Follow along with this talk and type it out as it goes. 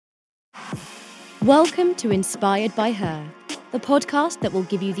Welcome to Inspired by Her, the podcast that will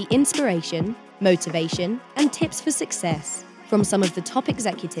give you the inspiration, motivation, and tips for success from some of the top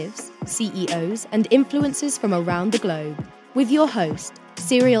executives, CEOs, and influencers from around the globe. With your host,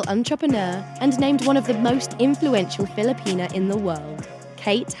 serial entrepreneur, and named one of the most influential Filipina in the world,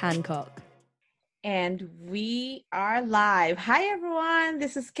 Kate Hancock. And we are live. Hi, everyone.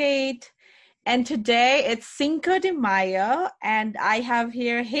 This is Kate. And today it's Cinco de Mayo, and I have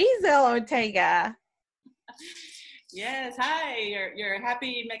here Hazel Ortega. Yes, hi, your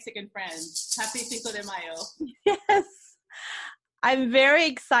happy Mexican friends. Happy Cinco de Mayo. Yes, I'm very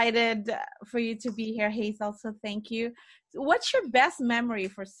excited for you to be here, Hazel, so thank you. What's your best memory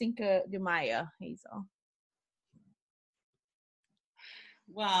for Cinco de Mayo, Hazel?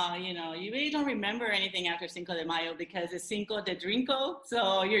 Well, you really don't remember anything after Cinco de Mayo because it's Cinco de Drinko,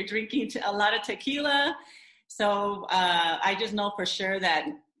 so you're drinking a lot of tequila. So I just know for sure that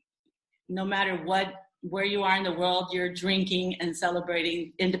no matter where you are in the world, you're drinking and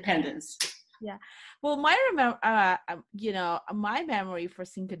celebrating independence. Yeah. Well, my memory for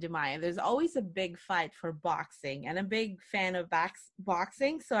Cinco de Mayo, there's always a big fight for boxing, and I'm a big fan of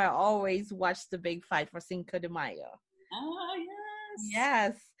boxing, so I always watch the big fight for Cinco de Mayo. Oh, yes.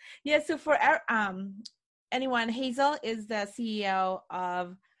 Yes. Yeah. So for anyone, Hazel is the CEO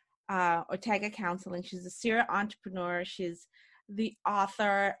of Ortega Counseling. She's a serial entrepreneur. She's the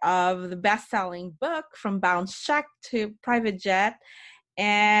author of the best-selling book From Bounce Check to Private Jet,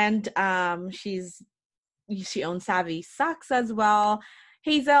 and she owns Savvy Socks as well.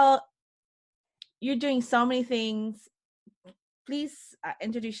 Hazel, you're doing so many things. Please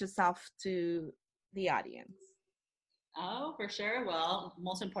introduce yourself to the audience. Oh, for sure. Well,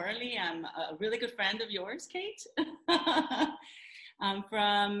 most importantly, I'm a really good friend of yours, Kate. I'm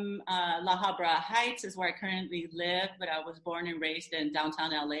from La Habra Heights is where I currently live, but I was born and raised in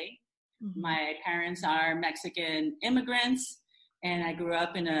downtown LA. Mm-hmm. My parents are Mexican immigrants, and I grew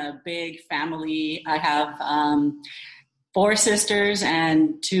up in a big family. I have 4 sisters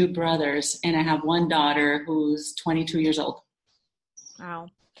and 2 brothers, and I have one daughter who's 22 years old. Wow.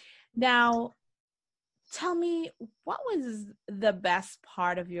 Now, tell me, what was the best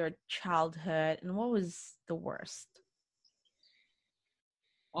part of your childhood and what was the worst?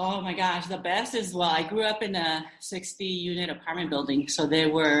 Oh my gosh, the best is, well, I grew up in a 60-unit apartment building. So there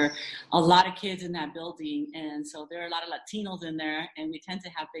were a lot of kids in that building. And so there are a lot of Latinos in there, and we tend to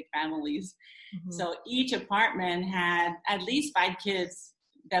have big families. Mm-hmm. So each apartment had at least 5 kids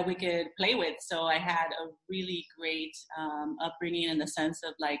that we could play with. So I had a really great upbringing in the sense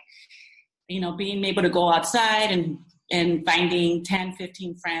of being able to go outside and finding 10,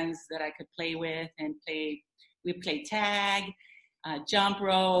 15 friends that I could play with and play. We played tag, jump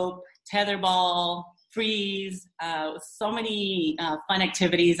rope, tetherball, freeze, so many fun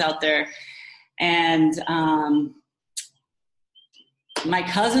activities out there. And my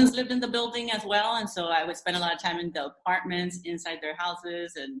cousins lived in the building as well. And so I would spend a lot of time in the apartments, inside their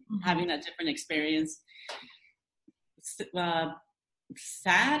houses, and mm-hmm. having a different experience.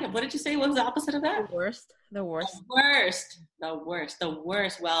 Sad. What did you say? What was the opposite of that? The worst.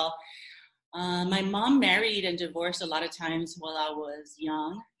 Well, my mom married and divorced a lot of times while I was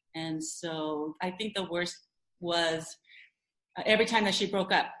young. And so I think the worst was every time that she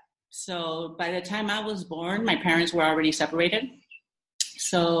broke up. So by the time I was born, my parents were already separated.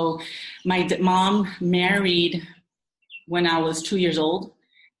 So my mom married when I was 2 years old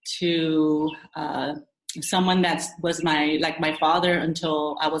to someone that was my father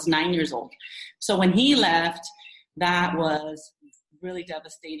until I was 9 years old. So when he left, that was really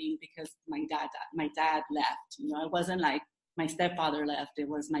devastating because my dad left. It wasn't like my stepfather left. It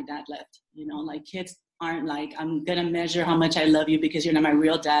was my dad left. Kids aren't like, I'm going to measure how much I love you because you're not my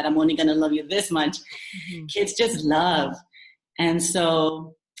real dad. I'm only going to love you this much. Mm-hmm. Kids just love. And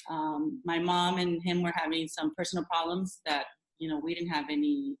so my mom and him were having some personal problems that, we didn't have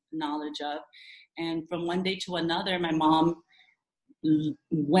any knowledge of. And from one day to another, my mom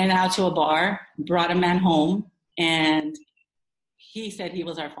went out to a bar, brought a man home, and he said he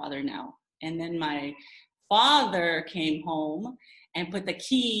was our father now. And then my father came home and put the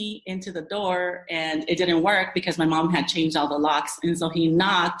key into the door, and it didn't work because my mom had changed all the locks. And so he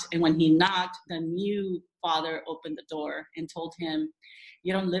knocked, and when he knocked, the new father opened the door and told him,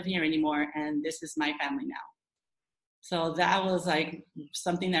 "You don't live here anymore, and this is my family now." So that was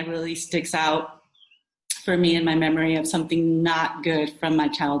something that really sticks out for me in my memory of something not good from my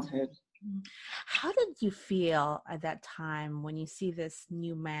childhood. How did you feel at that time when you see this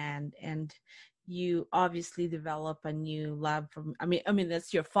new man and you obviously develop a new love from, I mean,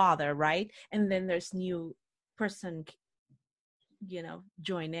 that's your father, right? And then there's new person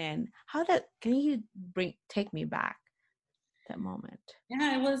join in. Can you take me back that moment?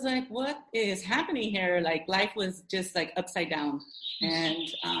 Yeah, it was like, what is happening here? Like life was just like upside down.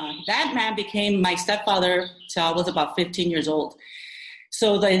 And that man became my stepfather till I was about 15 years old.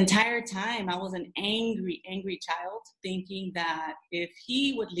 So the entire time I was an angry, angry child, thinking that if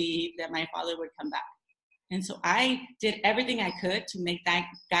he would leave, that my father would come back. And so I did everything I could to make that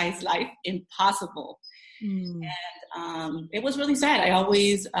guy's life impossible. And it was really sad. I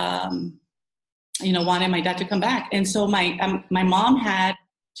always, wanted my dad to come back. And so my mom had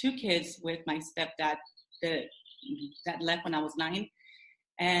 2 kids with my stepdad that left when I was 9.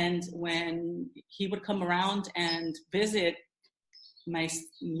 And when he would come around and visit, my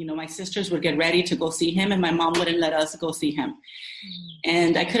sisters would get ready to go see him, and my mom wouldn't let us go see him.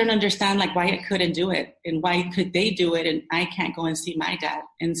 And I couldn't understand like why I couldn't do it, and why could they do it and I can't go and see my dad.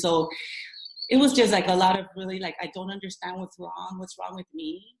 And so it was just like a lot of really like, I don't understand what's wrong with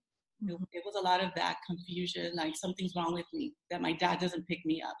me. It was a lot of that confusion, like something's wrong with me, that my dad doesn't pick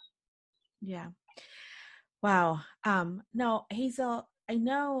me up. Yeah. Wow. No, Hazel, I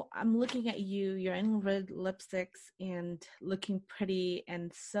know I'm looking at you. You're in red lipsticks and looking pretty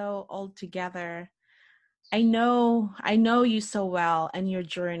and so all together. I know you so well and your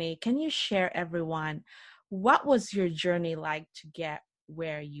journey. Can you share, everyone, what was your journey like to get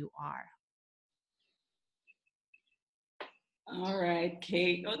where you are? All right,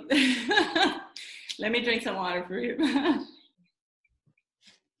 Kate. Let me drink some water for you.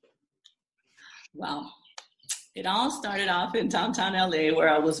 Well, it all started off in downtown LA, where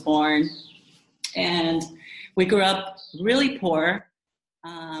I was born. And we grew up really poor.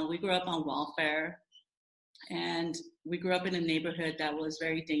 We grew up on welfare. And we grew up in a neighborhood that was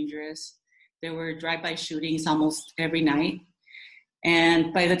very dangerous. There were drive-by shootings almost every night.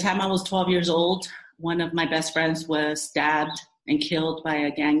 And by the time I was 12 years old, one of my best friends was stabbed and killed by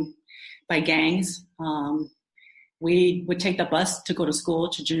gangs. We would take the bus to go to school,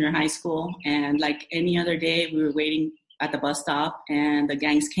 to junior high school. And like any other day, we were waiting at the bus stop and the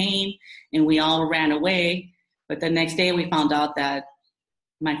gangs came and we all ran away. But the next day we found out that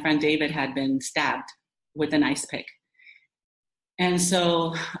my friend David had been stabbed with an ice pick. And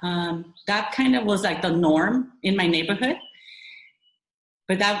so that kind of was like the norm in my neighborhood.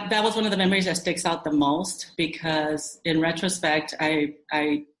 But that was one of the memories that sticks out the most, because in retrospect, I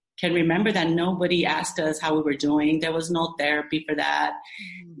can remember that nobody asked us how we were doing. There was no therapy for that.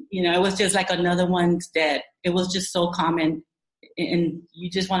 It was just like another one's dead. It was just so common. And you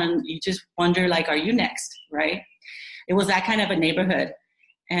just wonder, like, are you next, right? It was that kind of a neighborhood.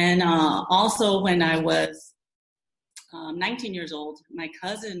 And also when I was 19 years old, my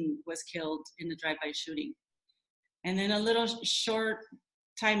cousin was killed in a drive-by shooting. And then a little short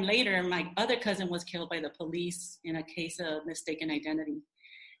time later, my other cousin was killed by the police in a case of mistaken identity.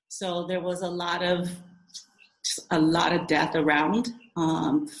 So there was a lot of death around,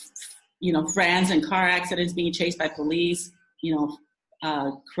 friends and car accidents, being chased by police,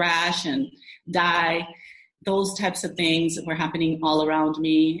 crash and die. Those types of things were happening all around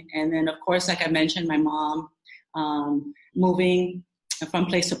me. And then, of course, like I mentioned, my mom moving from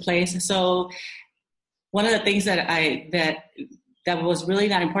place to place. So one of the things that was really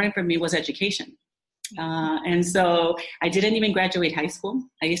not important for me was education. And so I didn't even graduate high school.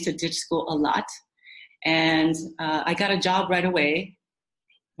 I used to ditch school a lot. And I got a job right away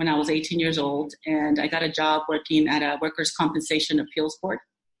when I was 18 years old. And I got a job working at a workers' compensation appeals board.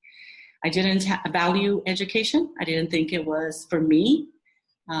 I didn't value education. I didn't think it was for me.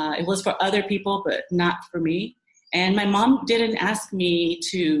 It was for other people, but not for me. And my mom didn't ask me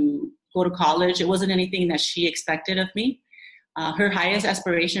to go to college. It wasn't anything that she expected of me. Her highest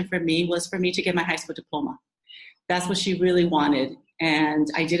aspiration for me was for me to get my high school diploma. That's what she really wanted. And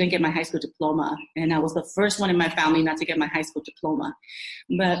I didn't get my high school diploma. And I was the first one in my family not to get my high school diploma.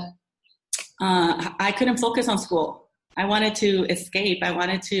 But I couldn't focus on school. I wanted to escape. I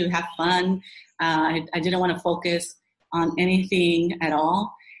wanted to have fun. I didn't want to focus on anything at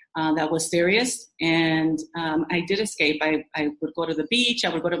all that was serious. And I did escape. I would go to the beach. I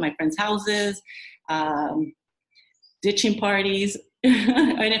would go to my friends' houses, ditching parties.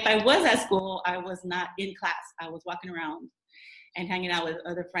 And if I was at school, I was not in class. I was walking around and hanging out with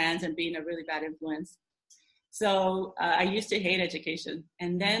other friends and being a really bad influence. So I used to hate education.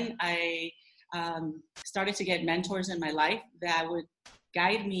 And then I started to get mentors in my life that would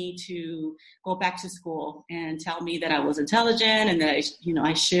guide me to go back to school and tell me that I was intelligent and that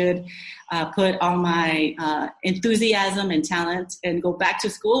I should put all my enthusiasm and talent and go back to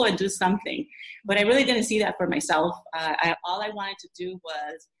school and do something. But I really didn't see that for myself. All I wanted to do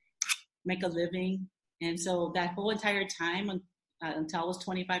was make a living. And so that whole entire time until I was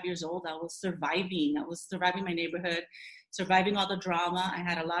 25 years old, I was surviving. I was surviving my neighborhood, surviving all the drama. I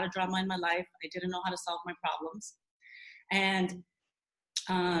had a lot of drama in my life. I didn't know how to solve my problems. And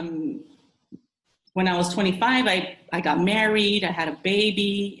when I was 25, I got married, I had a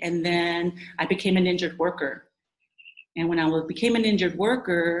baby, and then I became an injured worker. And when I became an injured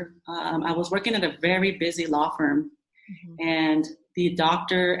worker, I was working at a very busy law firm. Mm-hmm. And the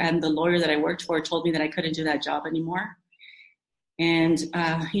doctor and the lawyer that I worked for told me that I couldn't do that job anymore. And,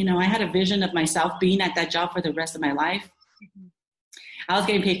 I had a vision of myself being at that job for the rest of my life. Mm-hmm. I was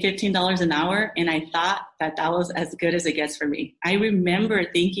getting paid $15 an hour, and I thought that was as good as it gets for me. I remember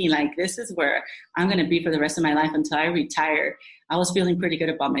thinking, like, this is where I'm going to be for the rest of my life until I retire. I was feeling pretty good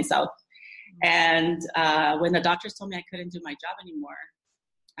about myself. And when the doctors told me I couldn't do my job anymore,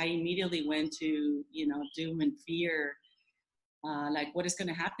 I immediately went to, doom and fear. Like, what is going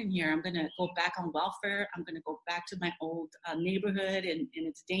to happen here? I'm going to go back on welfare. I'm going to go back to my old neighborhood, and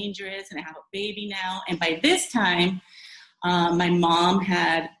it's dangerous, and I have a baby now. And by this time, my mom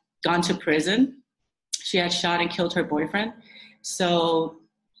had gone to prison. She had shot and killed her boyfriend. So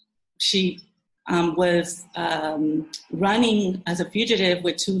she was running as a fugitive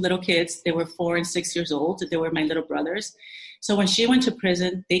with two little kids. They were 4 and 6 years old. They were my little brothers. So when she went to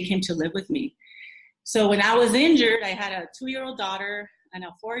prison, they came to live with me. So when I was injured, I had a 2-year-old daughter and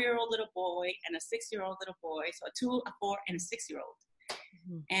a 4-year-old little boy and a 6-year-old little boy. So a 2, a 4, and a 6-year-old.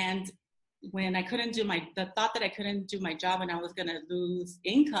 Mm-hmm. And when I couldn't do the thought that I couldn't do my job and I was going to lose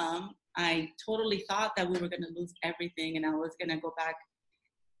income, I totally thought that we were going to lose everything and I was going to go back,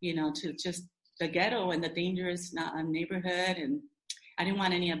 to just the ghetto and the dangerous neighborhood. And I didn't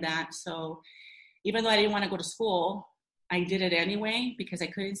want any of that. So even though I didn't want to go to school, I did it anyway because I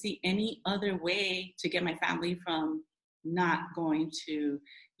couldn't see any other way to get my family from not going to,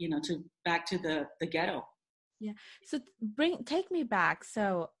 to back to the ghetto. Yeah. So take me back.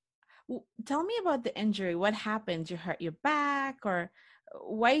 So tell me about the injury. What happened? You hurt your back, or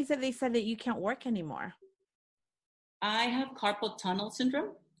why is it they said that you can't work anymore? I have carpal tunnel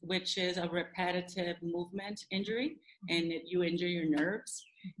syndrome, which is a repetitive movement injury, and you injure your nerves.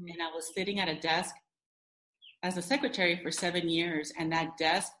 Mm-hmm. And I was sitting at a desk as a secretary for 7 years, and that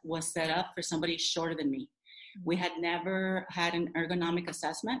desk was set up for somebody shorter than me. Mm-hmm. We had never had an ergonomic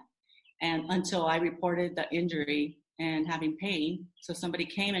assessment, and until I reported the injury and having pain. So somebody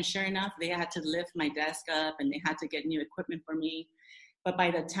came, and sure enough, they had to lift my desk up and they had to get new equipment for me. But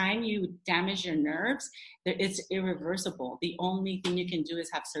by the time you damage your nerves, it's irreversible. The only thing you can do is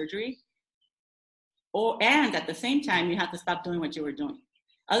have surgery. And at the same time, you have to stop doing what you were doing.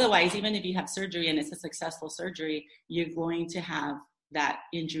 Otherwise, even if you have surgery and it's a successful surgery, you're going to have that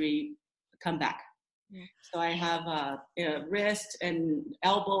injury come back. Yeah. So I have a wrist and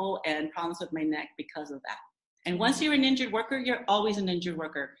elbow and problems with my neck because of that. And once you're an injured worker, you're always an injured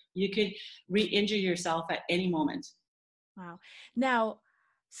worker. You could re-injure yourself at any moment. Wow. Now,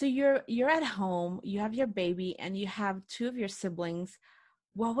 so you're at home, you have your baby, and you have 2 of your siblings.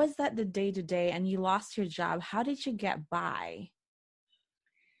 What was that the day-to-day? And you lost your job. How did you get by?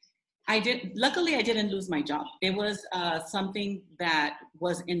 Luckily, I didn't lose my job. It was something that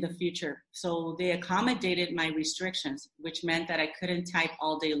was in the future. So they accommodated my restrictions, which meant that I couldn't type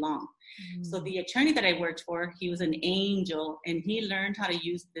all day long. Mm-hmm. So the attorney that I worked for, he was an angel, and he learned how to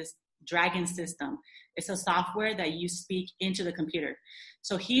use this Dragon system. It's a software that you speak into the computer.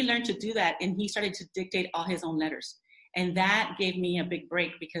 So he learned to do that, and he started to dictate all his own letters. And that gave me a big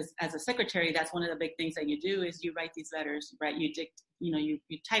break because as a secretary, that's one of the big things that you do is you write these letters, right? You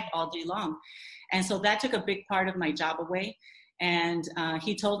type all day long. And so that took a big part of my job away. And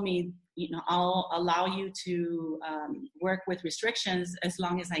he told me, I'll allow you to work with restrictions as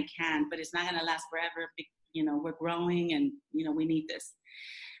long as I can, but it's not going to last forever. We're growing and, we need this.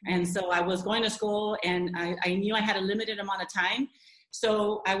 And so I was going to school, and I knew I had a limited amount of time.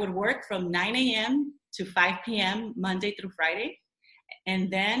 So I would work from 9 a.m. to 5 p.m. Monday through Friday. And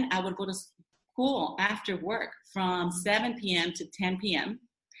then I would go to school after work from 7 p.m. to 10 p.m.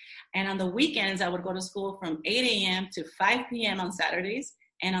 And on the weekends, I would go to school from 8 a.m. to 5 p.m. on Saturdays.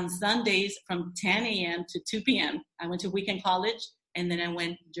 And on Sundays from 10 a.m. to 2 p.m. I went to weekend college, and then I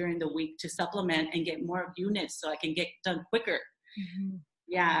went during the week to supplement and get more units so I can get done quicker. Mm-hmm.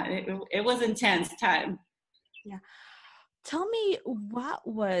 Yeah, it was intense time. Yeah. Tell me, what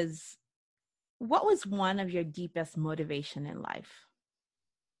was one of your deepest motivation in life?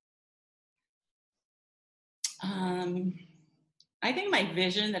 I think my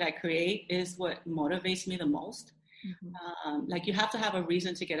vision that I create is what motivates me the most. Mm-hmm. Like you have to have a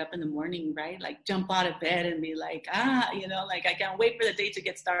reason to get up in the morning, right? Like jump out of bed and be like, like I can't wait for the day to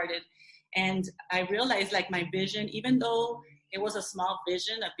get started. And I realized like my vision, even though it was a small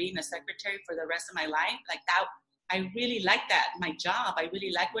vision of being a secretary for the rest of my life. Like that, I really liked that, my job. I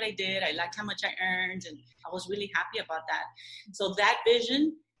really liked what I did. I liked how much I earned, and I was really happy about that. So that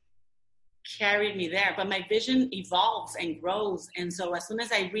vision carried me there, but my vision evolves and grows. And so as soon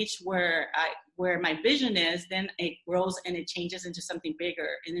as I reach where my vision is, then it grows and it changes into something bigger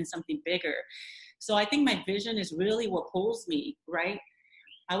and then something bigger. So I think my vision is really what pulls me, right?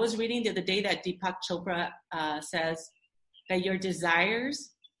 I was reading the other day that Deepak Chopra says that your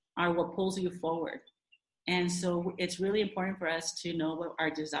desires are what pulls you forward. And so it's really important for us to know what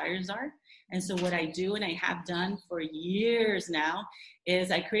our desires are. And so what I do, and I have done for years now,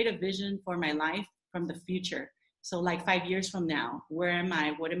 is I create a vision for my life from the future. So like 5 years from now, where am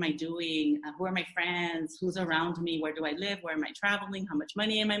I? What am I doing? Who are my friends? Who's around me? Where do I live? Where am I traveling? How much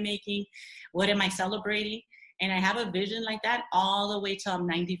money am I making? What am I celebrating? And I have a vision like that all the way till I'm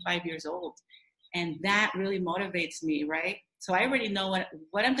 95 years old. And that really motivates me, right? So I already know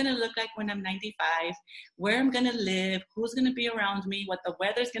what I'm going to look like when I'm 95, where I'm going to live, who's going to be around me, what the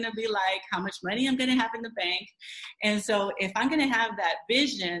weather's going to be like, how much money I'm going to have in the bank. And so if I'm going to have that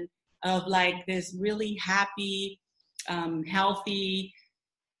vision of like this really happy, healthy,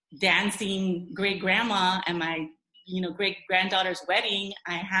 dancing great grandma at my great granddaughter's wedding,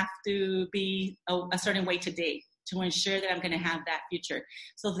 I have to be a certain way today to ensure that I'm going to have that future.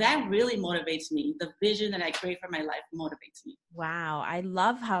 So that really motivates me. The vision that I create for my life motivates me. Wow. I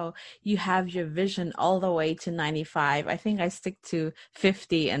love how you have your vision all the way to 95. I think I stick to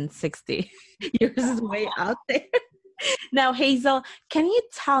 50 and 60. Yours is way out there. Now, Hazel, can you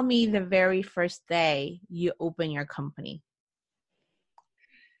tell me the very first day you opened your company?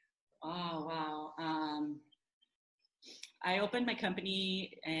 Oh, wow. I opened my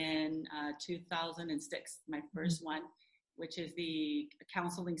company in 2006, my first one, which is the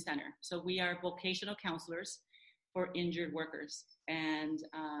counseling center. So we are vocational counselors for injured workers. And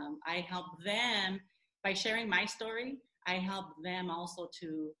I help them by sharing my story. I help them also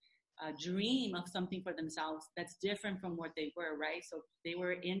to dream of something for themselves that's different from what they were, right? So they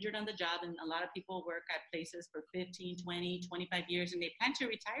were injured on the job, and a lot of people work at places for 15, 20, 25 years, and they plan to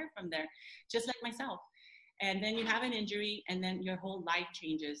retire from there, just like myself. And then you have an injury, and then your whole life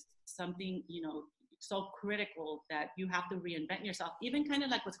changes. Something, so critical that you have to reinvent yourself, even kind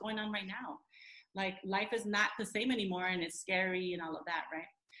of like what's going on right now. Like life is not the same anymore, and it's scary and all of that, right?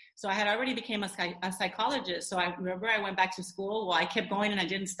 So I had already became a psychologist. So I remember I went back to school. Well, I kept going and I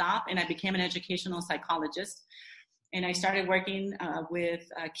didn't stop, and I became an educational psychologist. And I started working with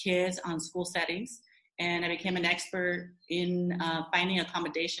kids on school settings. And I became an expert in finding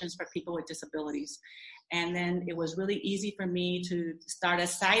accommodations for people with disabilities. And then it was really easy for me to start a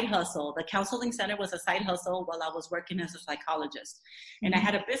side hustle. The counseling center was a side hustle while I was working as a psychologist. And I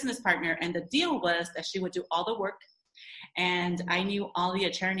had a business partner, and the deal was that she would do all the work, and I knew all the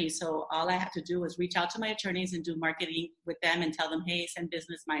attorneys. So all I had to do was reach out to my attorneys and do marketing with them and tell them, hey, send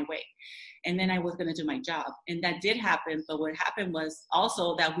business my way. And then I was going to do my job. And that did happen. But what happened was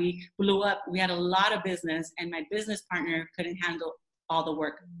also that we blew up. We had a lot of business, and my business partner couldn't handle all the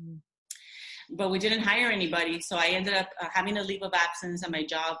work. But we didn't hire anybody. So I ended up having a leave of absence at my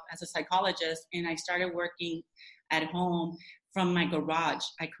job as a psychologist. And I started working at home from my garage.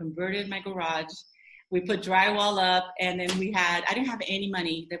 I converted my garage. We put drywall up, and then I didn't have any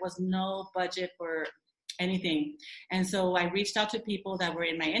money. There was no budget for anything. And so I reached out to people that were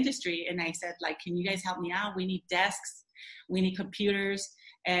in my industry, and I said, like, can you guys help me out? We need desks, we need computers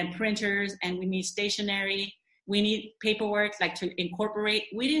and printers, and we need stationery. We need paperwork, like to incorporate.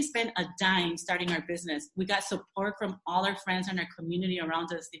 We didn't spend a dime starting our business. We got support from all our friends and our community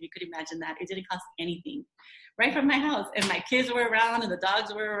around us. If you could imagine that, it didn't cost anything, right from my house. And my kids were around, and the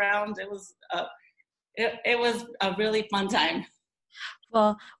dogs were around. It was a really fun time.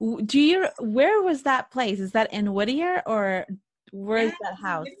 Well, where was that place? Is that in Whittier, or where is that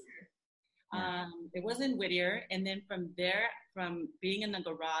house? It was in Whittier. And then from there, from being in the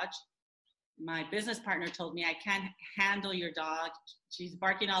garage, my business partner told me, I can't handle your dog. She's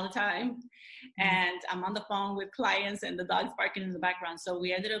barking all the time. And I'm on the phone with clients, and the dog's barking in the background. So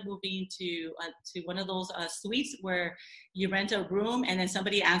we ended up moving to one of those suites where you rent a room, and then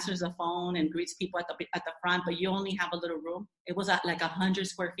somebody answers the phone and greets people at the front, but you only have a little room. It was at like 100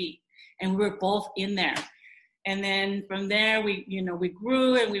 square feet, and we were both in there. And then from there, we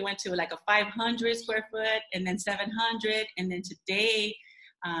grew, and we went to like a 500 square foot, and then 700. And then today,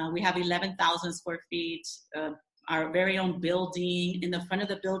 we have 11,000 square feet, our very own building. In the front of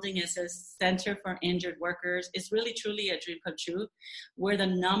the building, it says Center for Injured Workers. It's really, truly a dream come true. We're the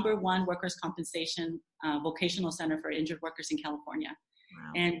 #1 workers' compensation vocational center for injured workers in California.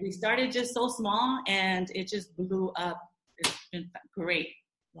 Wow. And we started just so small, and it just blew up. It's been great.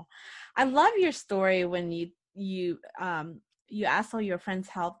 Yeah. I love your story when you asked all your friends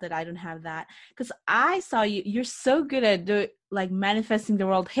help that I don't have that, because I saw you're so good at like manifesting the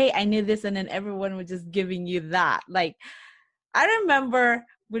world. Hey, I need this, and then everyone was just giving you that. Like, I remember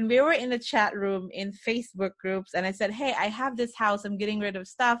when we were in the chat room in Facebook groups and I said, hey, I have this house, I'm getting rid of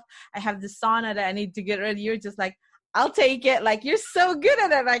stuff, I have this sauna that I need to get rid of. You're just like, I'll take it. Like, you're so good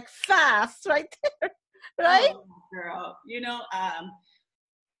at it, like fast right there. Right? Oh, girl,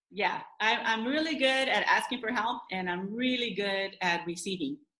 yeah, I'm really good at asking for help, and I'm really good at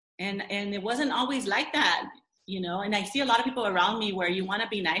receiving. And it wasn't always like that, and I see a lot of people around me where you want to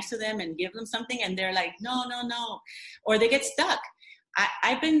be nice to them and give them something, and they're like, no, or they get stuck.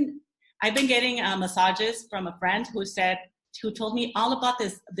 I've been getting massages from a friend who told me all about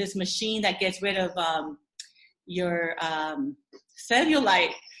this machine that gets rid of your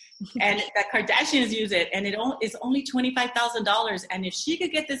cellulite. And the Kardashians use it, and it's only $25,000. And if she could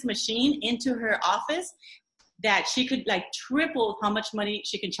get this machine into her office, that she could like triple how much money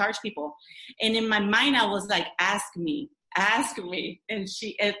she can charge people. And in my mind, I was like, ask me. And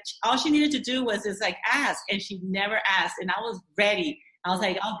all she needed to do was just like ask, and she never asked. And I was ready. I was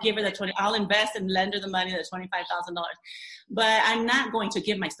like, I'll give her I'll invest and lend her the money, the $25,000. But I'm not going to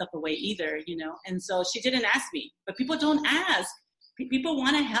give my stuff away either, And so she didn't ask me. But people don't ask. People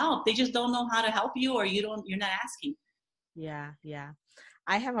want to help. They just don't know how to help you, or you're not asking. Yeah.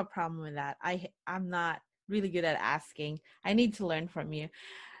 I have a problem with that. I'm not really good at asking. I need to learn from you.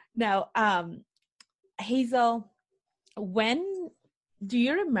 Now, Hazel, when do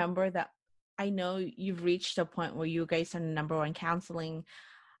you remember that? I know you've reached a point where you guys are the number one counseling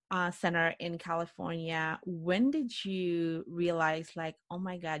center in California. When did you realize, like, oh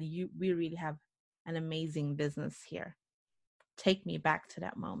my God, we really have an amazing business here? Take me back to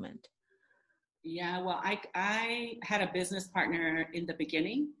that moment. Yeah, well, I had a business partner in the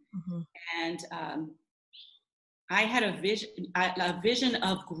beginning, and I had a vision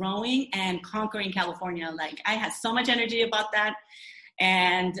of growing and conquering California. Like, I had so much energy about that.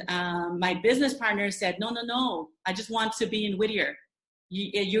 And my business partner said, no, I just want to be in Whittier.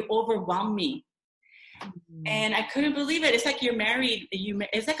 You overwhelm me. And I couldn't believe it. It's like you're married.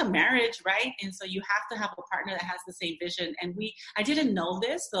 It's like a marriage, right? And so you have to have a partner that has the same vision. And I didn't know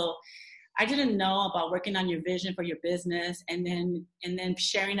this, so I didn't know about working on your vision for your business, and then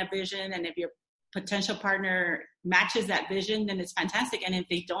sharing a vision. And if your potential partner matches that vision, then it's fantastic. And if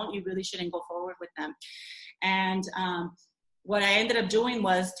they don't, you really shouldn't go forward with them. And what I ended up doing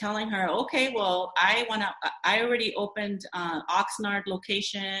was telling her, okay, well, I already opened Oxnard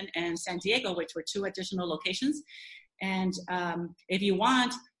location and San Diego, which were 2 additional locations. And if you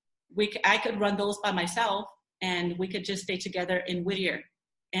want, I could run those by myself, and we could just stay together in Whittier.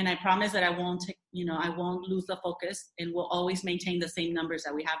 And I promise that I won't lose the focus, and we'll always maintain the same numbers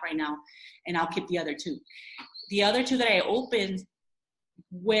that we have right now. And I'll keep the other 2. The other 2 that I opened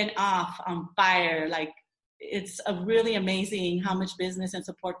went off on fire. Like, it's really amazing how much business and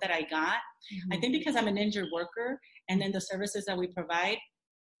support that I got. I think because I'm an injured worker, and then the services that we provide,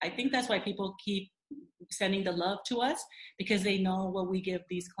 I think that's why people keep sending the love to us, because they know what we give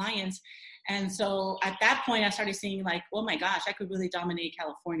these clients. And so at that point, I started seeing like, oh my gosh, I could really dominate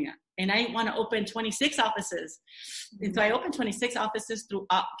California. And I want to open 26 offices. And so I opened 26 offices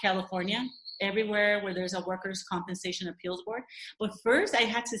throughout California, everywhere where there's a workers' compensation appeals board. But first, I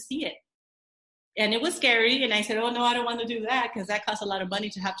had to see it. And it was scary. And I said, oh, no, I don't want to do that, because that costs a lot of money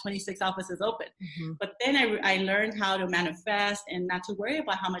to have 26 offices open. But then I learned how to manifest and not to worry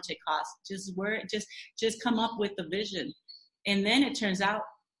about how much it costs. Just come up with the vision. And then it turns out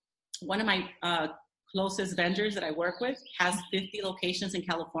one of my closest vendors that I work with has 50 locations in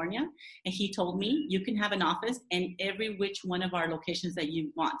California. And he told me, you can have an office in every which one of our locations that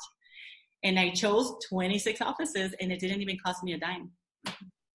you want. And I chose 26 offices, and it didn't even cost me a dime.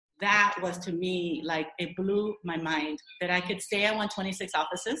 That was, to me, like, it blew my mind that I could say I want 26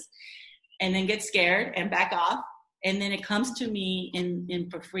 offices and then get scared and back off. And then it comes to me in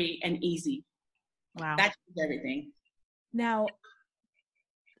for free and easy. Wow. That's everything. Now,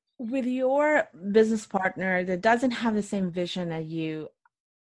 with your business partner that doesn't have the same vision as you,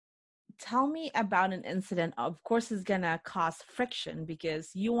 tell me about an incident. Of course, it's going to cause friction because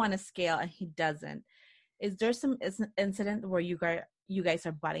you want to scale and he doesn't. Is there some incident where you guys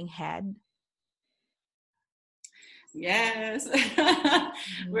are butting head? Yes.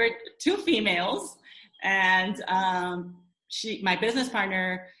 We're 2 females, and my business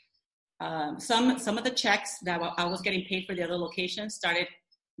partner, some of the checks that I was getting paid for the other locations started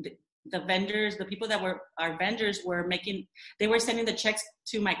the vendors, the people that were our vendors they were sending the checks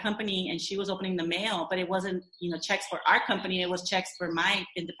to my company, and she was opening the mail, but it wasn't, checks for our company. It was checks for my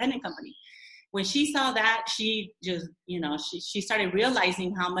independent company. When she saw that, she just, she started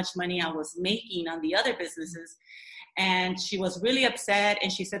realizing how much money I was making on the other businesses. And she was really upset, and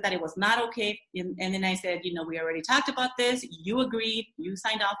she said that it was not okay. And then I said, we already talked about this. You agreed. You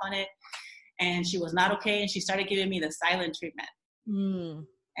signed off on it. And she was not okay. And she started giving me the silent treatment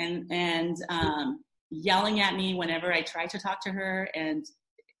and yelling at me whenever I tried to talk to her. And,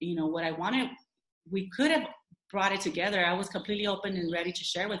 what I wanted, we could have brought it together. I was completely open and ready to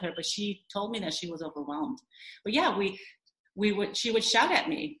share with her, but she told me that she was overwhelmed. But yeah, she would shout at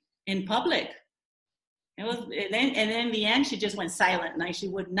me in public. And then in the end, she just went silent. Like she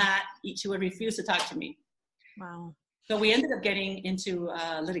would refuse to talk to me. Wow. So we ended up getting into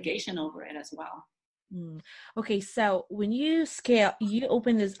litigation over it as well. Okay. So when you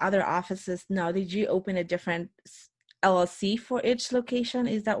open these other offices now, did you open a different LLC for each location?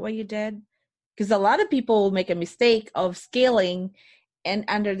 Is that what you did? Because a lot of people will make a mistake of scaling and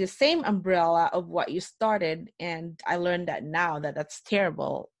under the same umbrella of what you started. And I learned that now that's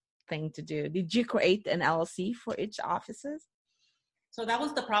terrible thing to do. Did you create an LLC for each offices? So that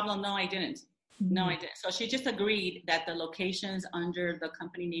was the problem. No, I didn't. No, I didn't. So she just agreed that the locations under the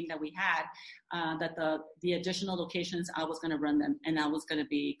company name that we had, that the additional locations, I was going to run them, and I was going to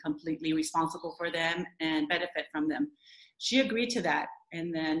be completely responsible for them and benefit from them. She agreed to that.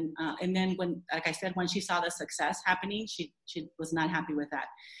 And then when, like I said, when she saw the success happening, she was not happy with that.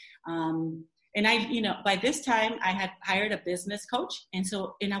 And I, by this time I had hired a business coach.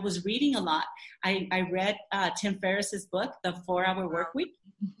 And I was reading a lot. I read Tim Ferriss's book, The 4-Hour Workweek.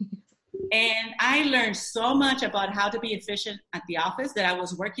 And I learned so much about how to be efficient at the office that I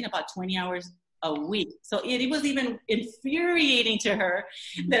was working about 20 hours a week. So it was even infuriating to her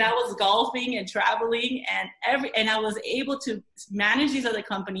that I was golfing and traveling and I was able to manage these other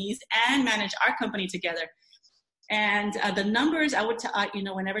companies and manage our company together. And the numbers, I would,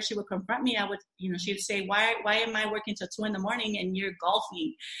 whenever she would confront me, I would, she'd say, why am I working till 2 a.m. and you're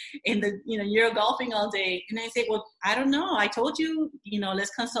golfing you're golfing all day. And I say, well, I don't know. I told you,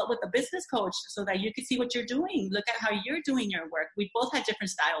 let's consult with a business coach so that you can see what you're doing. Look at how you're doing your work. We both had different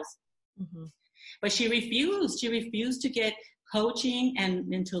styles. Mm-hmm. But she refused. She refused to get coaching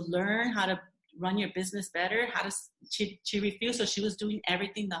and to learn how to run your business better. She refused. So she was doing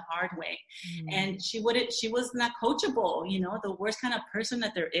everything the hard way. And she was not coachable. The worst kind of person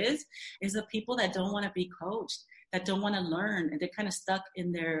that there is the people that don't want to be coached, that don't want to learn, and they're kind of stuck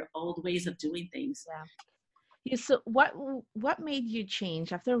in their old ways of doing things. Yeah. So what made you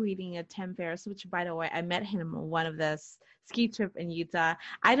change after reading Tim Ferriss, which, by the way, I met him on one of the ski trip in Utah.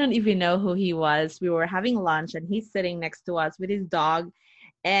 I don't even know who he was. We were having lunch and he's sitting next to us with his dog.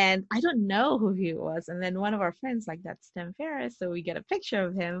 And I don't know who he was. And then one of our friends, like, that's Tim Ferriss. So we get a picture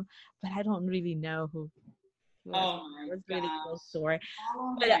of him, but I don't really know who he was. It was a really cool story.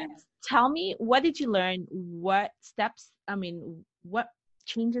 But tell me, what did you learn? What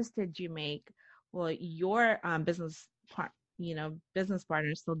changes did you make? Well, your business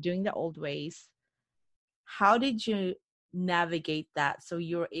partner still doing the old ways. How did you navigate that so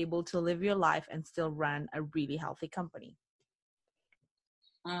you're able to live your life and still run a really healthy company?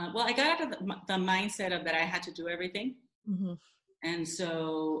 Well, I got out of the mindset of that I had to do everything. Mm-hmm. And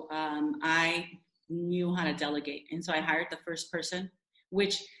so I knew how to delegate. And so I hired the first person,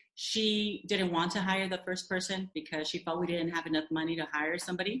 which she didn't want to hire the first person because she felt we didn't have enough money to hire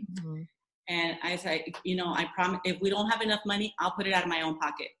somebody. Mm-hmm. And I said, I promise, if we don't have enough money, I'll put it out of my own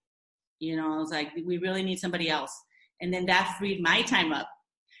pocket. I was like, we really need somebody else. And then that freed my time up.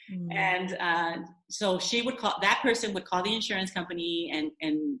 Mm-hmm. And so that person would call the insurance company and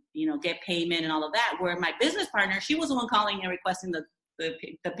get payment and all of that. Where my business partner, she was the one calling and requesting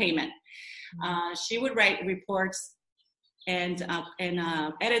the payment. Mm-hmm. She would write reports and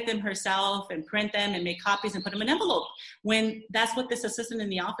edit them herself and print them and make copies and put them in an envelope, when that's what this assistant in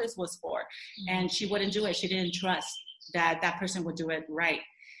the office was for. Mm-hmm. And she wouldn't do it. She didn't trust that person would do it right.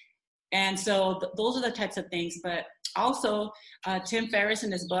 And so those are the types of things. But also, Tim Ferriss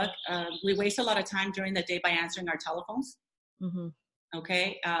in his book, we waste a lot of time during the day by answering our telephones. Mm-hmm.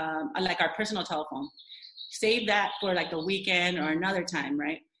 Okay. Like our personal telephone. Save that for like the weekend or another time,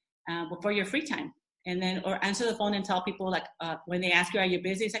 right? For your free time. And then, or answer the phone and tell people, like, when they ask you, are you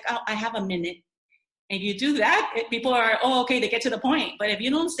busy? It's like, oh, I have a minute. And you do that, people are, okay, they get to the point. But if you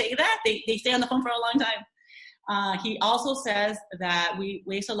don't say that, they stay on the phone for a long time. He also says that we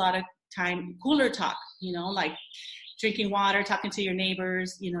waste a lot of time, cooler talk, like drinking water, talking to your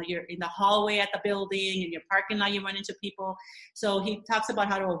neighbors, you're in the hallway at the building, in your parking lot, you run into people. So he talks about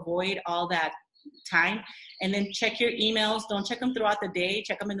how to avoid all that time, and then check your emails. Don't check them throughout the day.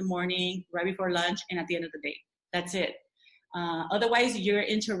 Check them in the morning, right before lunch, and at the end of the day. That's it. Otherwise, you're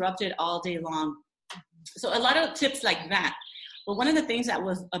interrupted all day long. So a lot of tips like that. But one of the things that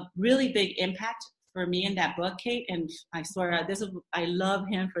was a really big impact for me in that book, Kate, and I swear I love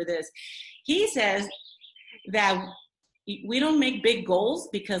him for this. He says that we don't make big goals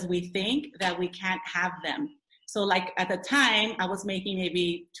because we think that we can't have them. So like at the time, I was making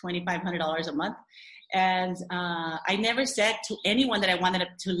maybe $2,500 a month. And I never said to anyone that I wanted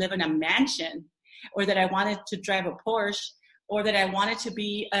to live in a mansion, or that I wanted to drive a Porsche, or that I wanted to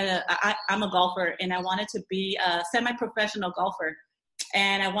be, I'm a golfer, and I wanted to be a semi-professional golfer.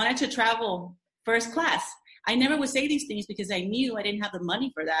 And I wanted to travel first class. I never would say these things because I knew I didn't have the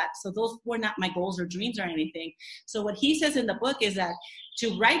money for that. So those were not my goals or dreams or anything. So what he says in the book is that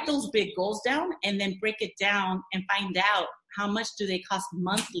to write those big goals down and then break it down and find out how much do they cost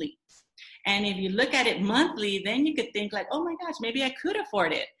monthly. And if you look at it monthly, then you could think like, oh my gosh, maybe I could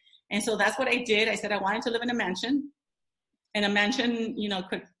afford it. And so that's what I did. I said I wanted to live in a mansion. And a mansion,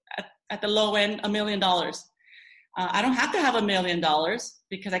 could at the low end, $1 million. I don't have to have $1 million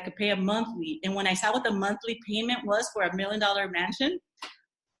because I could pay a monthly. And when I saw what the monthly payment was for $1 million mansion,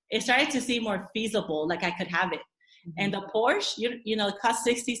 it started to seem more feasible, like I could have it. Mm-hmm. And the Porsche, it costs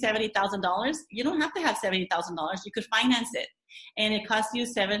 $60,000, $70,000. You don't have to have $70,000. You could finance it. And it costs you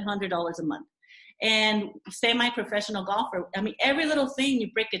 $700 a month. And semi-professional golfer, I mean, every little thing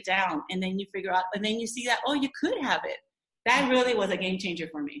you break it down and then you figure out, and then you see that, oh, you could have it. That really was a game changer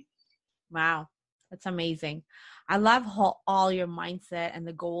for me. Wow. That's amazing. I love all your mindset and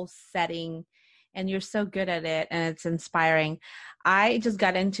the goal setting, and you're so good at it, and it's inspiring. I just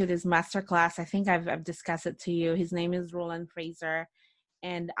got into this masterclass. I think I've discussed it to you. His name is Roland Fraser,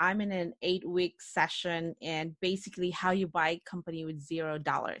 and I'm in an 8-week session, and basically how you buy a company with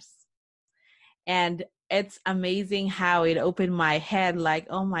 $0. And it's amazing how it opened my head, like,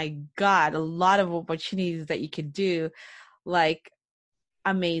 oh my God, a lot of opportunities that you could do, like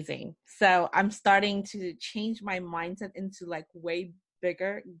amazing. So I'm starting to change my mindset into like way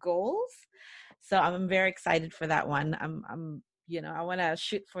bigger goals. So I'm very excited for that one. I'm I want to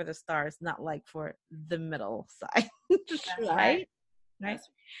shoot for the stars, not like for the middle side. Right?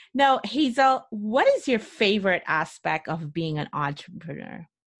 Now, Hazel, what is your favorite aspect of being an entrepreneur?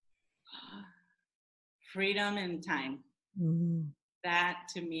 Freedom and time. Mm-hmm. That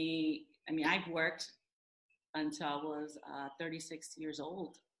to me, I mean, I've worked until I was 36 years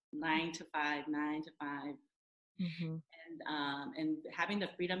old, 9 to 5. Mm-hmm. And having the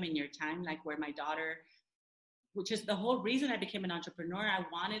freedom in your time, like where my daughter, which is the whole reason I became an entrepreneur, I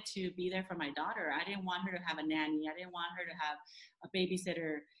wanted to be there for my daughter. I didn't want her to have a nanny. I didn't want her to have a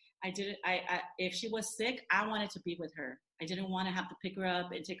babysitter. If she was sick, I wanted to be with her. I didn't want to have to pick her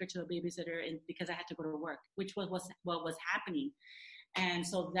up and take her to a babysitter, and because I had to go to work, which was what was happening. And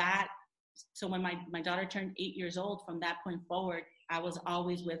so when my daughter turned 8 years old, from that point forward, I was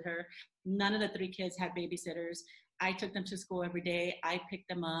always with her. None of the 3 kids had babysitters. I took them to school every day. I picked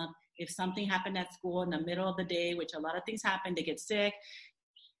them up. If something happened at school in the middle of the day, which a lot of things happen, they get sick,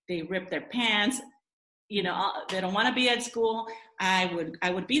 they rip their pants, they don't want to be at school, I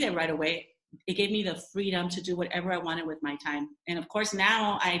would be there right away. It gave me the freedom to do whatever I wanted with my time. And of course,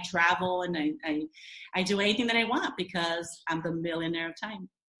 now I travel and I do anything that I want because I'm the millionaire of time.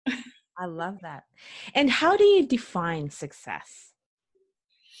 I love that. And how do you define success?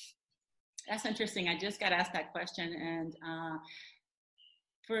 That's interesting. I just got asked that question. And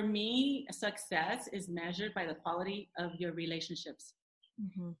for me, success is measured by the quality of your relationships.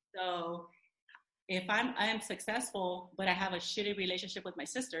 Mm-hmm. So if I am successful, but I have a shitty relationship with my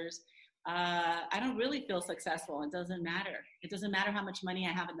sisters, I don't really feel successful. It doesn't matter. It doesn't matter how much money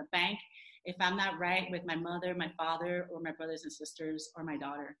I have in the bank if I'm not right with my mother, my father, or my brothers and sisters, or my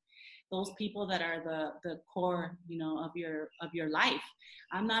daughter. Those people that are the core, of your life.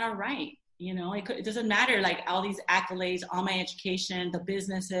 I'm not all right. It doesn't matter, like all these accolades, all my education, the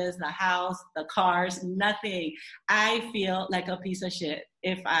businesses, the house, the cars, nothing. I feel like a piece of shit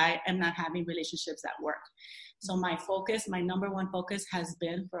if I am not having relationships at work. So my number one focus has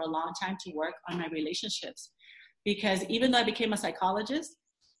been for a long time to work on my relationships, because even though I became a psychologist,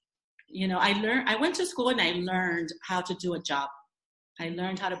 I went to school and I learned how to do a job. I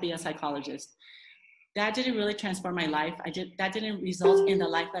learned how to be a psychologist. That didn't really transform my life. That didn't result in the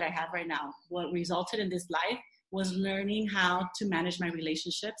life that I have right now. What resulted in this life was learning how to manage my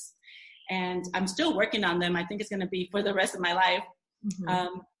relationships. And I'm still working on them. I think it's going to be for the rest of my life.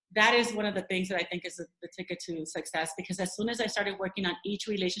 Mm-hmm. that is one of the things that I think is the ticket to success, because as soon as I started working on each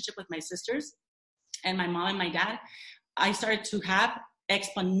relationship with my sisters and my mom and my dad, I started to have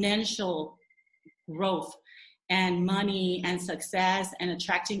exponential growth and money and success and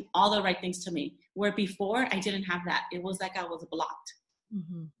attracting all the right things to me, where before I didn't have that. It was like I was blocked.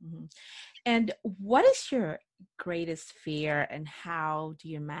 Mm-hmm, mm-hmm. And what is your greatest fear, and how do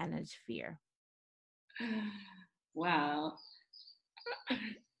you manage fear? Wow.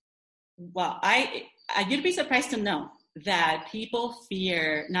 Well, you'd be surprised to know that people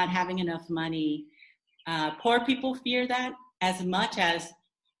fear not having enough money. Poor people fear that as much as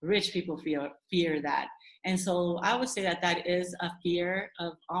rich people fear that. And so I would say that is a fear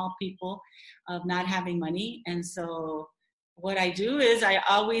of all people, of not having money. And so what I do is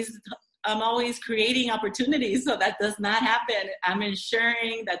I'm always creating opportunities so that does not happen. I'm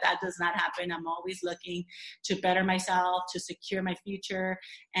ensuring that does not happen. I'm always looking to better myself, to secure my future,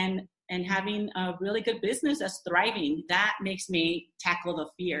 and having a really good business that's thriving. That makes me tackle the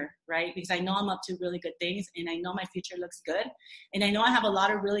fear, right? Because I know I'm up to really good things, and I know my future looks good. And I know I have a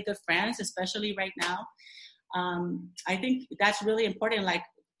lot of really good friends, especially right now. I think that's really important. Like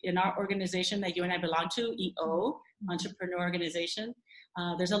in our organization that you and I belong to, EO, Entrepreneur Organization,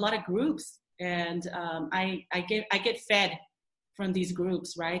 there's a lot of groups, and I get fed from these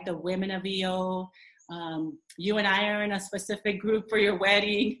groups, right? The women of EO, you and I are in a specific group for your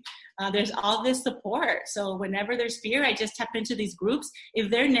wedding. There's all this support. So whenever there's fear, I just tap into these groups.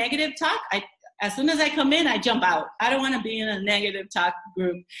 If they're negative talk, as soon as I come in, I jump out. I don't want to be in a negative talk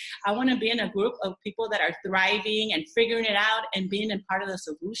group. I want to be in a group of people that are thriving and figuring it out and being a part of the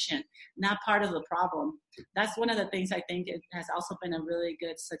solution, not part of the problem. That's one of the things I think it has also been a really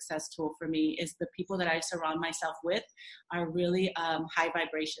good success tool for me, is the people that I surround myself with are really high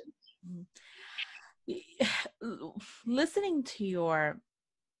vibration. Listening to your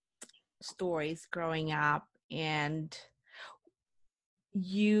stories growing up and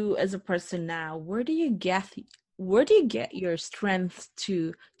you as a person now, where do you get your strength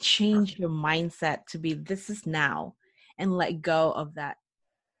to change your mindset to be this is now and let go of that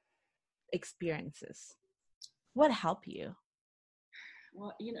experiences? What helped you?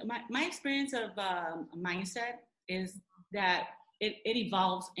 Well, my experience of mindset is that it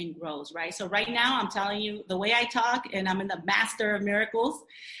evolves and grows, right? So right now I'm telling you the way I talk, and I'm in the master of miracles,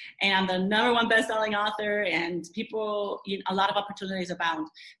 and I'm the #1 best-selling author, and people, a lot of opportunities abound.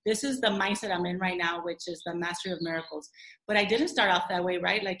 This is the mindset I'm in right now, which is the mastery of miracles. But I didn't start off that way,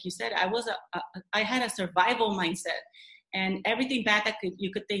 right? Like you said, I had a survival mindset, and everything bad that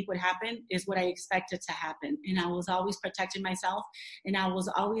you could think would happen is what I expected to happen. And I was always protecting myself, and I was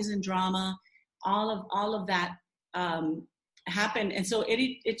always in drama. All of that happened. And so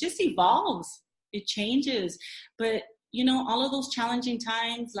it just evolves, it changes. But all of those challenging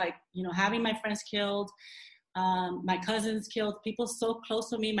times, like having my friends killed, my cousins killed, people so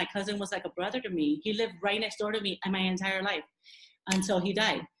close to me. My cousin was like a brother to me. He lived right next door to me my entire life until he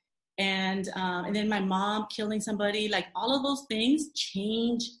died. And then my mom killing somebody, like all of those things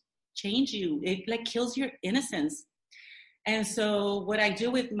change you. It like kills your innocence. And so what I do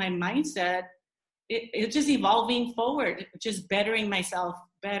with my mindset, it's just evolving forward, just bettering myself.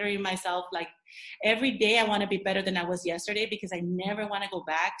 Like every day I want to be better than I was yesterday, because I never want to go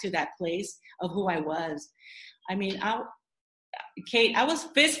back to that place of who I was. I mean, Kate, I was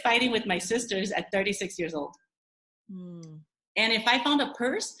fist fighting with my sisters at 36 years old. And if I found a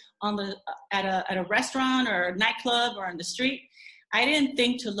purse at a restaurant or a nightclub or on the street, I didn't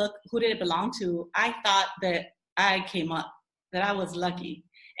think to look who did it belong to. I thought that I came up, that I was lucky.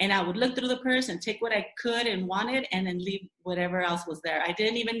 And I would look through the purse and take what I could and wanted, and then leave whatever else was there. I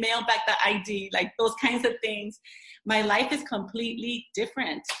didn't even mail back the ID, like those kinds of things. My life is completely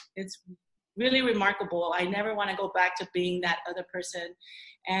different. It's really remarkable. I never want to go back to being that other person.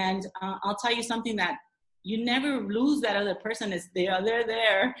 And I'll tell you something, that you never lose that other person. They're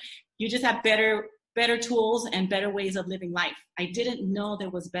there. You just have better tools and better ways of living life. I didn't know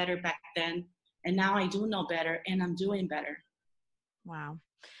there was better back then. And now I do know better, and I'm doing better. Wow.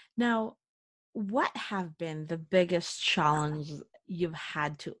 Now, what have been the biggest challenge you've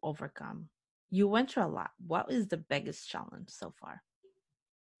had to overcome? You went through a lot. What is the biggest challenge so far?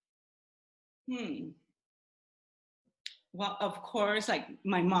 Well, of course, like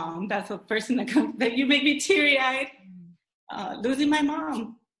my mom, that's the person that you make me teary-eyed. Losing my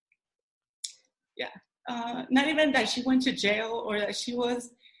mom. Yeah. Not even that she went to jail or that she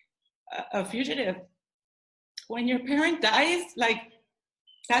was a fugitive. When your parent dies, like,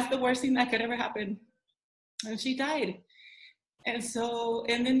 that's the worst thing that could ever happen. And she died. And so,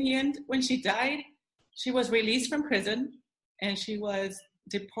 and in the end, when she died, she was released from prison, and she was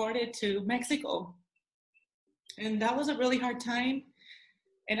deported to Mexico. And that was a really hard time.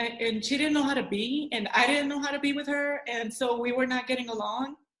 And she didn't know how to be, and I didn't know how to be with her. And so we were not getting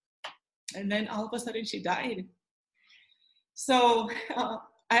along. And then all of a sudden she died. So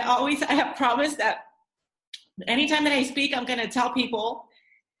I have promised that anytime that I speak, I'm going to tell people,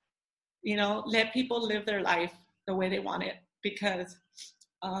 let people live their life the way they want it, because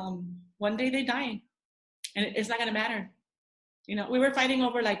one day they die and it's not going to matter. We were fighting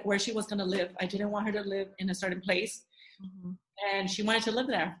over like where she was going to live. I didn't want her to live in a certain place. Mm-hmm. And she wanted to live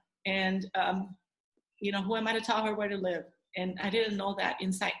there. And, who am I to tell her where to live? And I didn't know that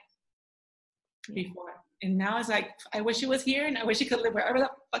insight before. And now it's like, I wish she was here, and I wish she could live wherever the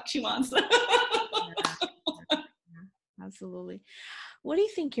fuck she wants. Yeah, absolutely. What do you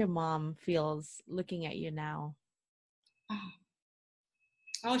think your mom feels looking at you now?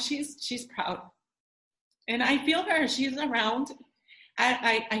 Oh, she's proud. And I feel her. She's around.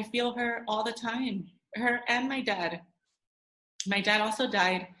 I feel her all the time. Her and my dad. My dad also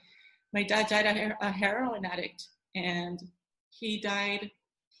died. My dad died a heroin addict, and he died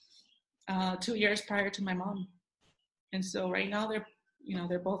 2 years prior to my mom. And so right now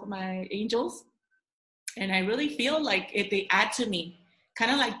they're both my angels, and I really feel like they add to me,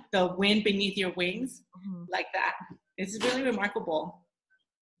 kind of like the wind beneath your wings, mm-hmm. like that. It's really remarkable.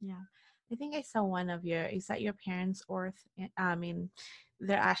 Yeah, I think I saw is that your parents'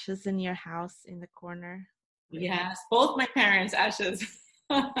 their ashes in your house in the corner? Yes, both my parents' ashes.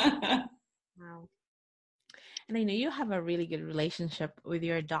 Wow. And I know you have a really good relationship with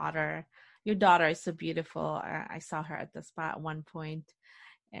your daughter. Your daughter is so beautiful. I saw her at the spa at one point.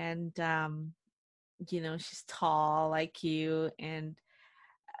 And, she's tall like you. And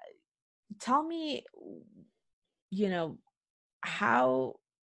tell me, how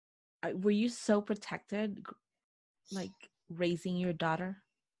were you so protected, like raising your daughter?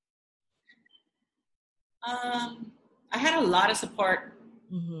 I had a lot of support.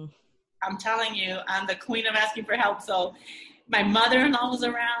 Mm-hmm. I'm telling you, I'm the queen of asking for help. So my mother-in-law was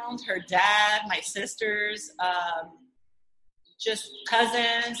around, her dad, my sisters, just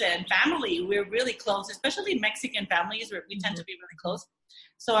cousins and family. We're really close, especially Mexican families where we tend to be really close.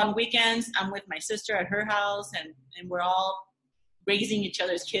 So on weekends, I'm with my sister at her house, and we're all raising each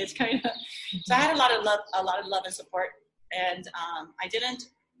other's kids, kind of. So I had a lot of love and support. And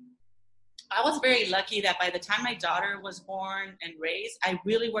I was very lucky that by the time my daughter was born and raised, I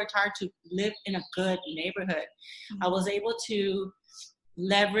really worked hard to live in a good neighborhood. Mm-hmm. I was able to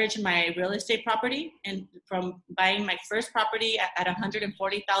leverage my real estate property, and from buying my first property at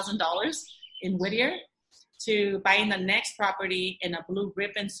 $140,000 in Whittier to buying the next property in a Blue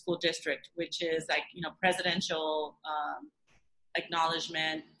Ribbon school district, which is like, presidential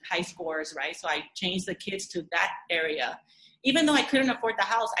acknowledgement, high scores, right? So I changed the kids to that area. Even though I couldn't afford the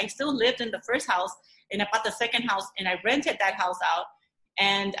house, I still lived in the first house, and I bought the second house, and I rented that house out,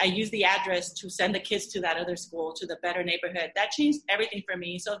 and I used the address to send the kids to that other school, to the better neighborhood. That changed everything for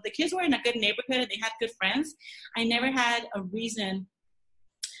me. So if the kids were in a good neighborhood and they had good friends, I never had a reason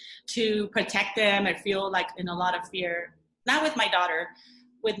to protect them or feel like in a lot of fear. Not with my daughter.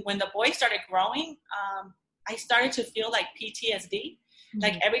 When the boys started growing, I started to feel like PTSD.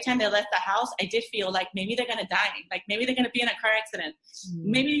 Like every time they left the house, I did feel like maybe they're going to die. Like maybe they're going to be in a car accident.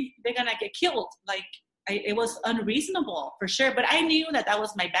 Maybe they're going to get killed. Like it was unreasonable for sure. But I knew that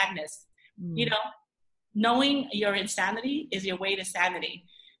was my badness. Knowing your insanity is your way to sanity.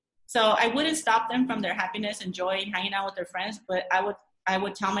 So I wouldn't stop them from their happiness and joy and hanging out with their friends. But I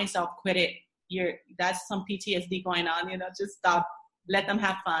would tell myself, quit it. That's some PTSD going on, just stop, let them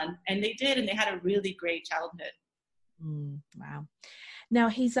have fun. And they did. And they had a really great childhood. Wow. Now,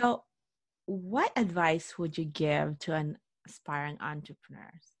 Hazel, what advice would you give to an aspiring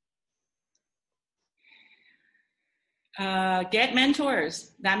entrepreneur? Get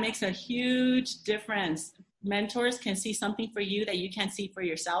mentors. That makes a huge difference. Mentors can see something for you that you can't see for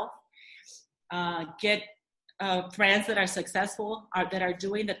yourself. Get friends that are successful, that are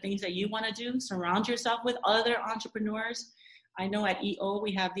doing the things that you want to do. Surround yourself with other entrepreneurs. I know at EO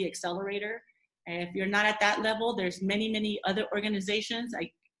we have the Accelerator. And if you're not at that level, there's many, many other organizations.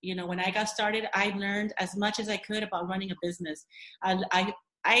 When I got started, I learned as much as I could about running a business. I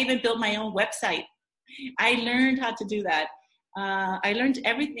even built my own website. I learned how to do that. I learned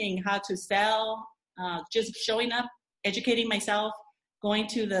everything, how to sell, just showing up, educating myself, going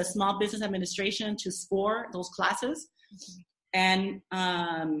to the Small Business Administration to score those classes, and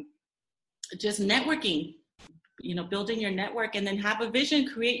just networking. Building your network, and then have a vision,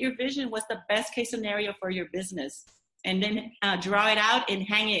 create your vision. What's the best case scenario for your business? And then draw it out and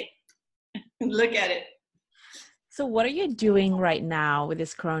hang it. Look at it. So what are you doing right now with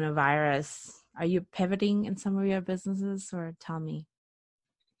this coronavirus? Are you pivoting in some of your businesses, or tell me?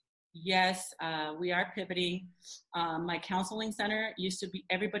 Yes, we are pivoting. My counseling center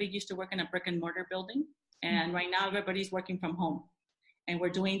everybody used to work in a brick and mortar building. And right now everybody's working from home. And we're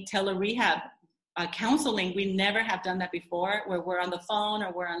doing tele-rehab counseling. We never have done that before, where we're on the phone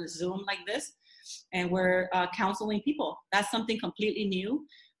or we're on Zoom like this. And we're counseling people. That's something completely new.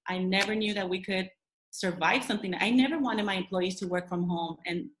 I never knew that we could survive something. I never wanted my employees to work from home.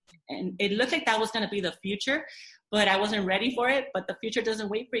 And it looked like that was going to be the future, but I wasn't ready for it. But the future doesn't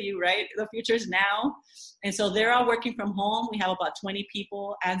wait for you, right? The future is now. And so they're all working from home. We have about 20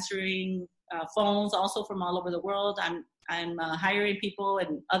 people answering phones, also from all over the world. I'm hiring people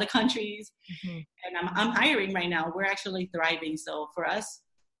in other countries, and I'm hiring right now. We're actually thriving. So for us,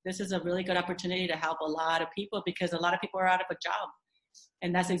 this is a really good opportunity to help a lot of people, because a lot of people are out of a job.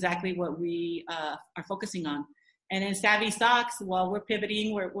 And that's exactly what we are focusing on. And in Savvy Socks, while we're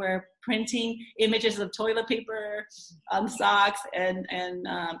pivoting, we're printing images of toilet paper on socks and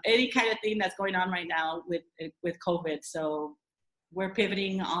any kind of thing that's going on right now with COVID. So we're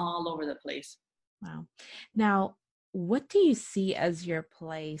pivoting all over the place. Wow. Now, what do you see as your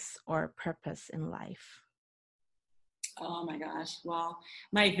place or purpose in life? Oh my gosh. Well,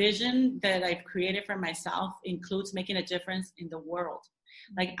 my vision that I've created for myself includes making a difference in the world.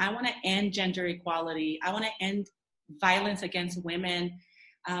 Like, I want to end gender equality. I want to end violence against women,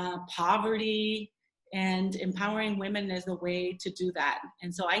 poverty, and empowering women is the way to do that.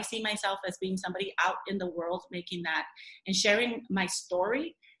 And so I see myself as being somebody out in the world making that and sharing my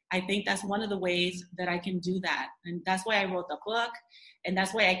story. I think that's one of the ways that I can do that. And that's why I wrote the book. And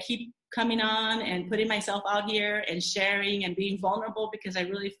that's why I keep coming on and putting myself out here and sharing and being vulnerable, because I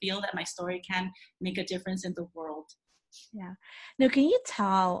really feel that my story can make a difference in the world. Yeah. Now,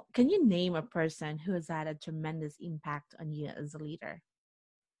 can you name a person who has had a tremendous impact on you as a leader?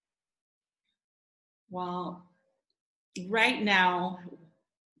 Well, right now,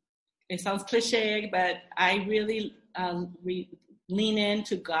 it sounds cliche, but I really lean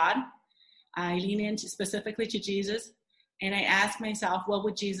into God. I lean into specifically to Jesus. And I ask myself, what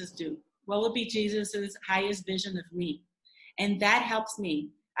would Jesus do? What would be Jesus's highest vision of me? And that helps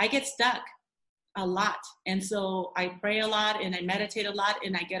me. I get stuck a lot. And so I pray a lot and I meditate a lot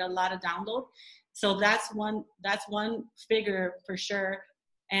and I get a lot of download. So that's one figure for sure.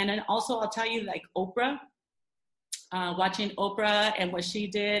 And then also I'll tell you, like Oprah, watching Oprah and what she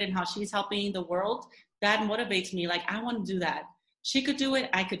did and how she's helping the world, that motivates me. Like, I want to do that. She could do it.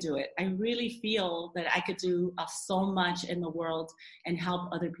 I could do it. I really feel that I could do so much in the world and help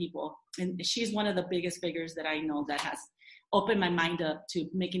other people. And she's one of the biggest figures that I know that has opened my mind up to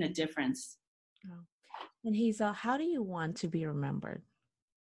making a difference. Oh. And Hazel, how do you want to be remembered?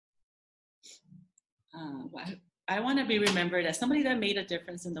 I want to be remembered as somebody that made a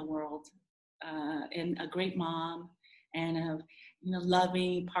difference in the world, and a great mom, and a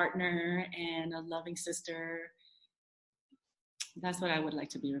loving partner, and a loving sister. That's what I would like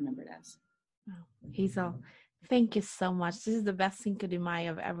to be remembered as. Oh, Hazel, thank you so much. This is the best Cinco de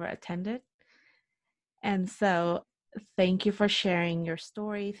Mayo I've ever attended. And so thank you for sharing your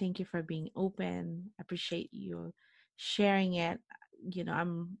story. Thank you for being open. I appreciate you sharing it.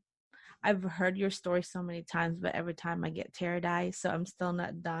 I've heard your story so many times, but every time I get teary-eyed, so I'm still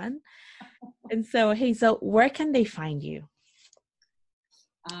not done. And so, Hazel, where can they find you?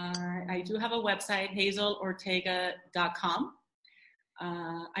 I do have a website, hazelortega.com.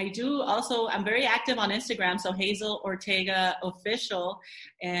 I'm very active on Instagram, so Hazel Ortega Official,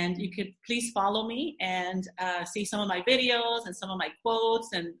 and you could please follow me and see some of my videos and some of my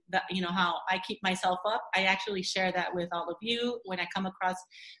quotes and how I keep myself up. I actually share that with all of you. When I come across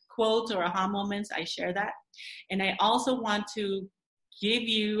quotes or aha moments, I share that. And I also want to give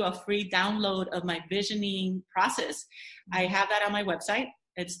you a free download of my visioning process. I have that on my website.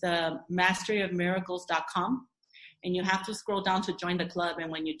 It's the masteryofmiracles.com. And you have to scroll down to join the club.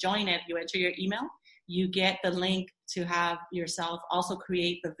 And when you join it, you enter your email, you get the link to have yourself also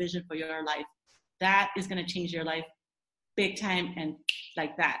create the vision for your life. That is going to change your life big time and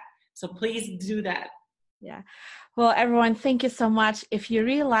like that. So please do that. Yeah. Well, everyone, thank you so much. If you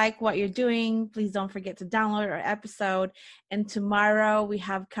really like what you're doing, please don't forget to download our episode. And tomorrow we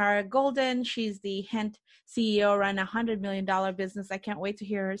have Kara Golden. She's the Hint CEO, run a $100 million business. I can't wait to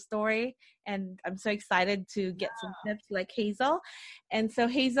hear her story. And I'm so excited to get some tips like Hazel. And so,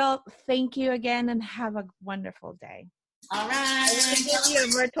 Hazel, thank you again and have a wonderful day. All right. Give you a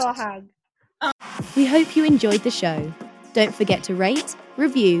virtual hug. We hope you enjoyed the show. Don't forget to rate,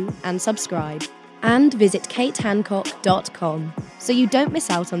 review, and subscribe. And visit katehancock.com so you don't miss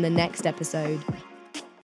out on the next episode.